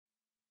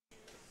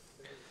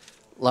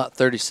Lot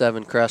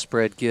 37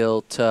 crossbred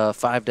gilt,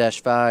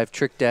 5-5,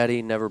 Trick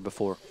Daddy, never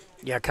before.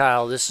 Yeah,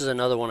 Kyle, this is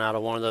another one out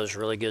of one of those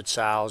really good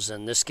sows,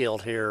 and this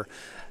gilt here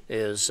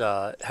is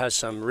has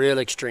some real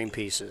extreme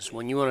pieces.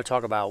 When you want to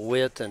talk about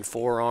width and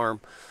forearm,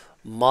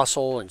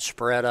 muscle and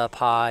spread up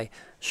high,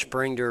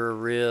 spring to her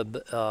rib,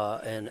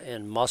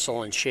 and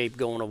muscle and shape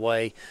going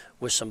away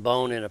with some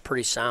bone in a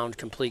pretty sound,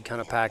 complete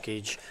kind of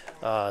package.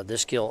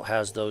 This gilt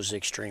has those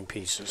extreme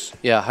pieces.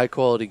 Yeah, high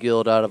quality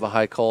gilt out of a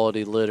high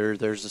quality litter.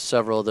 There's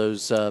several of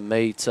those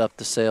mates up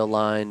the sale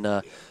line,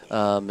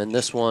 and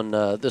this one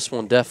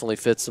definitely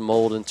fits the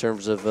mold in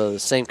terms of the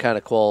same kind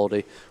of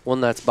quality. One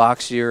that's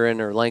boxier in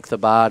her length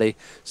of body,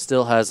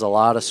 still has a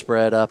lot of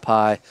spread up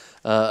high.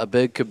 A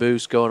big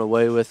caboose going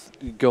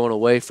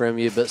away from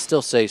you, but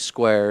still stays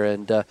square.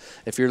 And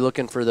if you're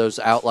looking for those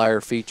outlier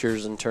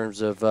features in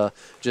terms of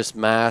just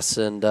mass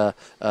and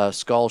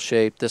skull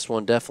shape, this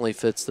one definitely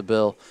fits the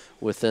bill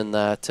within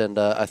that. And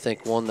I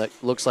think one that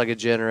looks like a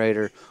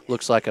generator,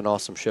 looks like an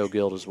awesome show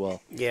gilt as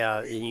well. Yeah,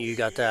 and you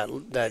got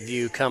that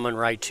view coming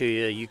right to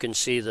you. You can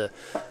see the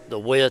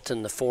width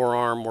and the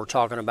forearm we're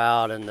talking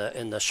about, and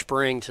the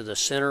spring to the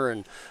center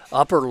and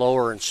upper,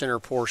 lower, and center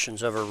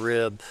portions of her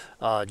rib.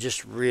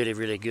 Just really,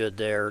 really good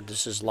there.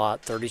 This is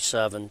lot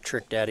 37,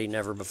 Trick Daddy,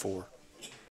 never before.